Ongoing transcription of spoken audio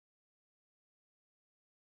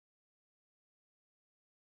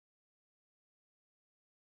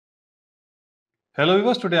Hello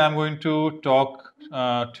viewers, today I'm going to talk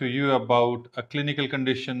to you about a clinical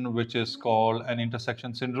condition which is called an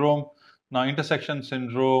intersection syndrome. Now, intersection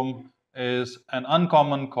syndrome is an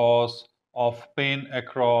uncommon cause of pain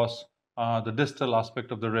across the distal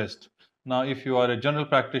aspect of the wrist. Now, if you are a general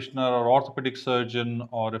practitioner or orthopedic surgeon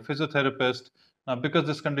or a physiotherapist, because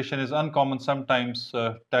this condition is uncommon, sometimes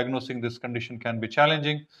diagnosing this condition can be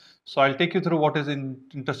challenging. So I'll take you through what is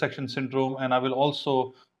intersection syndrome, and I will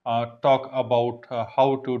also talk about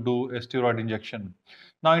how to do a steroid injection.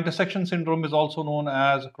 Now, intersection syndrome is also known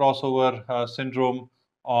as crossover syndrome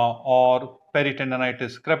or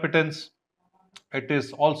peritendinitis crepitans. It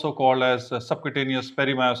is also called as subcutaneous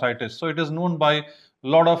perimyositis. So, it is known by a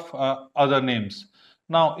lot of other names.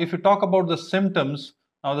 Now, if you talk about the symptoms,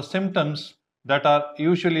 now the symptoms that are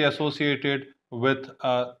usually associated with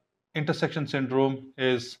intersection syndrome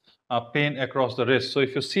is pain across the wrist. So,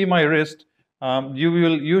 if you see my wrist, you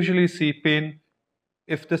will usually see pain.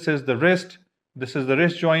 If this is the wrist, this is the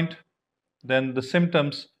wrist joint, then the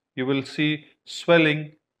symptoms you will see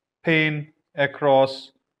swelling, pain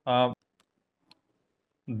across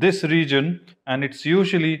this region, and it's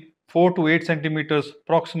usually 4 to 8 centimeters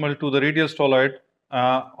proximal to the radial styloid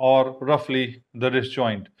or roughly the wrist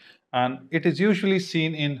joint. And it is usually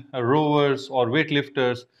seen in rowers or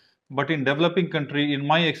weightlifters, but in developing country, in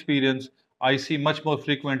my experience, I see much more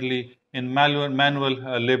frequently in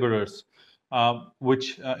manual laborers,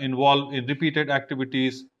 which involve in repeated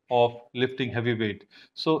activities of lifting heavy weight.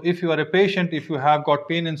 So if you are a patient, if you have got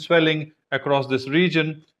pain and swelling across this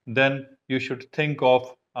region, then you should think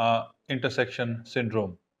of intersection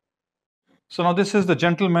syndrome. So now this is the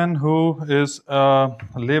gentleman who is a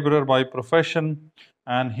laborer by profession,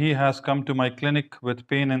 and he has come to my clinic with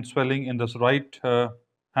pain and swelling in this right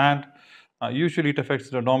hand. Usually it affects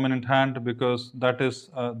the dominant hand because that is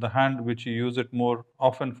the hand which you use it more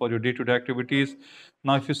often for your day-to-day activities.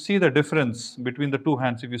 Now if you see the difference between the two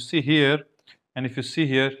hands, if you see here and if you see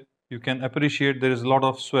here, you can appreciate there is a lot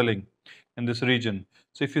of swelling in this region.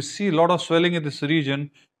 So if you see a lot of swelling in this region,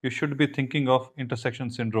 you should be thinking of intersection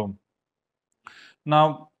syndrome.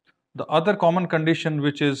 Now, the other common condition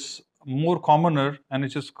which is more commoner and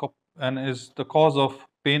is the cause of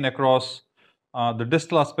pain across the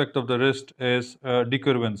distal aspect of the wrist is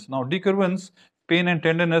decurvence. Now, decurvence, pain and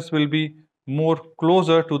tenderness will be more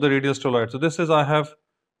closer to the radial styloid. So, this is I have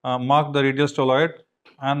marked the radial styloid,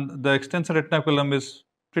 and the extensor retinaculum is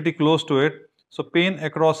pretty close to it. So, pain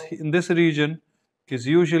across in this region is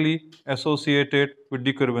usually associated with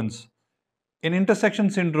decurvence. In intersection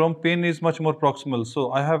syndrome, pain is much more proximal.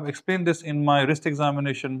 So I have explained this in my wrist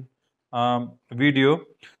examination video.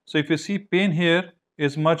 So if you see pain here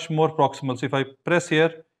is much more proximal. So if I press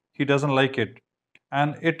here, he doesn't like it.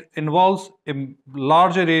 And it involves a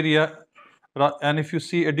larger area. And if you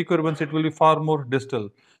see a decurvence, it will be far more distal.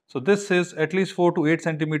 So this is at least 4 to 8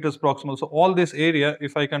 centimeters proximal. So all this area,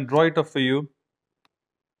 if I can draw it up for you,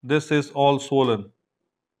 this is all swollen.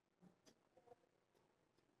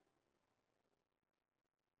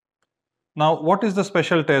 Now, what is the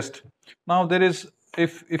special test? Now, there is,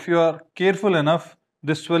 if you are careful enough,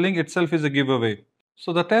 this swelling itself is a giveaway.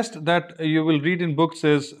 So, the test that you will read in books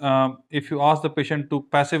is if you ask the patient to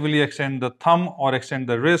passively extend the thumb or extend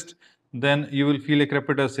the wrist, then you will feel a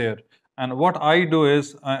crepitus here. And what I do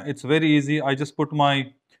is, it's very easy. I just put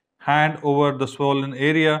my hand over the swollen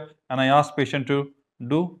area and I ask patient to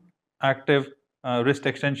do active wrist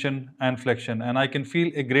extension and flexion, and I can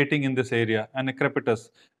feel a grating in this area and a crepitus,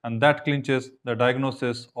 and that clinches the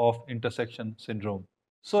diagnosis of intersection syndrome.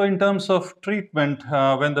 So in terms of treatment,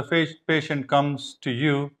 when the patient comes to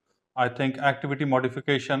you, I think activity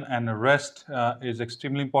modification and rest is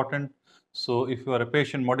extremely important. So if you are a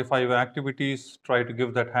patient, modify your activities, try to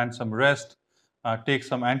give that hand some rest, take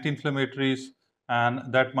some anti-inflammatories,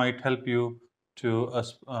 and that might help you to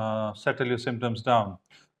settle your symptoms down.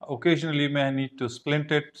 Occasionally, you may need to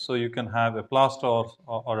splint it, so you can have a plaster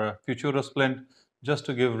or a Futura splint just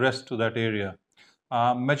to give rest to that area.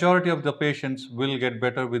 Majority of the patients will get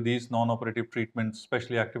better with these non-operative treatments,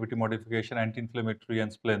 especially activity modification, anti-inflammatory,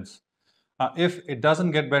 and splints. If it doesn't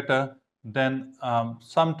get better, then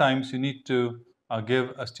sometimes you need to give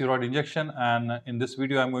a steroid injection. And in this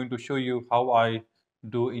video, I'm going to show you how I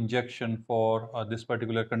do injection for this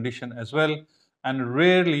particular condition as well. And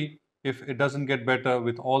rarely, if it doesn't get better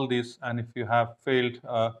with all this, and if you have failed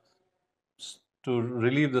to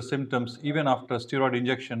relieve the symptoms even after steroid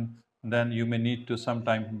injection, then you may need to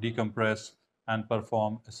sometime decompress and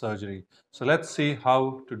perform a surgery. So let's see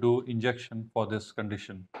how to do injection for this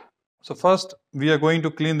condition. So first we are going to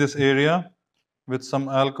clean this area with some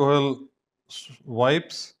alcohol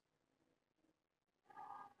wipes.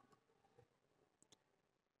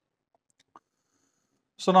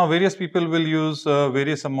 So now various people will use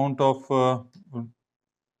various amount of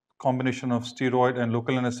combination of steroid and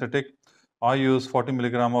local anesthetic. I use 40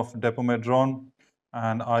 milligram of depomedrone,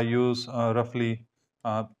 and I use roughly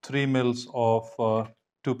 3 mils of 2%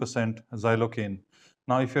 xylocaine.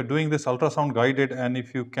 Now, if you're doing this ultrasound guided, and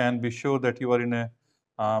if you can be sure that you are in a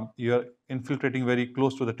you're infiltrating very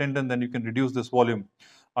close to the tendon, then you can reduce this volume.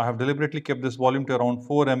 I have deliberately kept this volume to around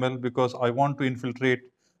 4 ml because I want to infiltrate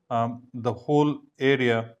the whole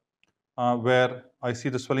area where I see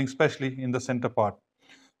the swelling, especially in the center part.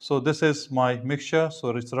 So this is my mixture. So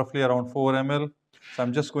it's roughly around 4 ml. So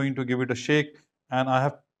I'm just going to give it a shake, and I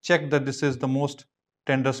have checked that this is the most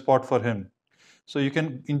tender spot for him. So you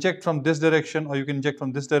can inject from this direction or you can inject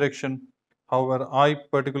from this direction. However, I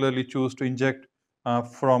particularly choose to inject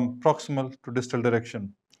from proximal to distal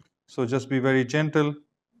direction. So just be very gentle.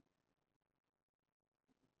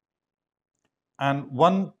 And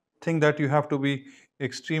one thing that you have to be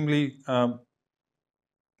extremely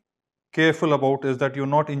careful about is that you're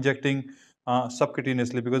not injecting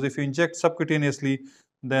subcutaneously, because if you inject subcutaneously,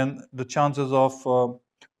 then the chances of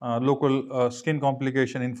local skin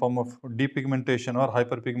complication in form of depigmentation or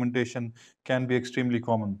hyperpigmentation can be extremely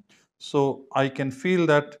common. So I can feel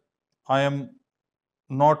that I am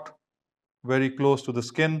not very close to the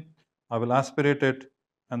skin. I will aspirate it,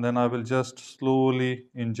 and then I will just slowly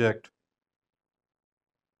inject.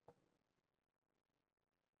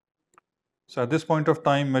 So at this point of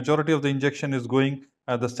time, majority of the injection is going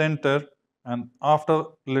at the center, and after a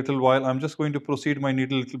little while, I'm just going to proceed my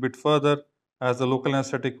needle a little bit further as the local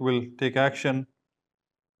anesthetic will take action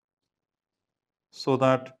so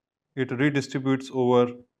that it redistributes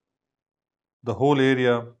over the whole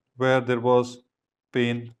area where there was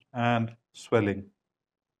pain and swelling.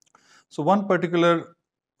 So one particular,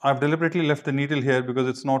 I've deliberately left the needle here because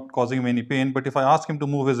it's not causing him any pain, but if I ask him to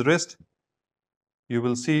move his wrist, you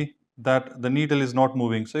will see that the needle is not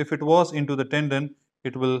moving. So if it was into the tendon,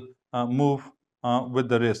 it will move with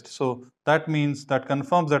the wrist. So that means, that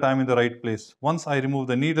confirms that I'm in the right place. Once I remove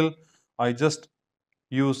the needle, I just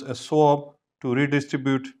use a swab to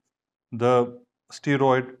redistribute the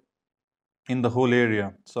steroid in the whole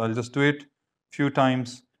area. So I'll just do it few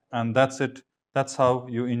times, and that's it. That's how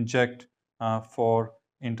you inject for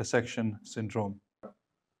intersection syndrome.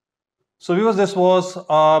 So viewers, this was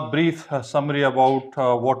a brief summary about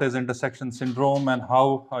what is intersection syndrome and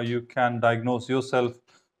how you can diagnose yourself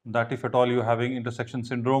that if at all you're having intersection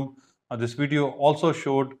syndrome. This video also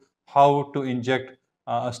showed how to inject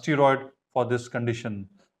a steroid for this condition.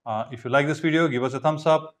 If you like this video, give us a thumbs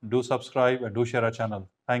up, do subscribe, and do share our channel.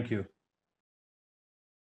 Thank you.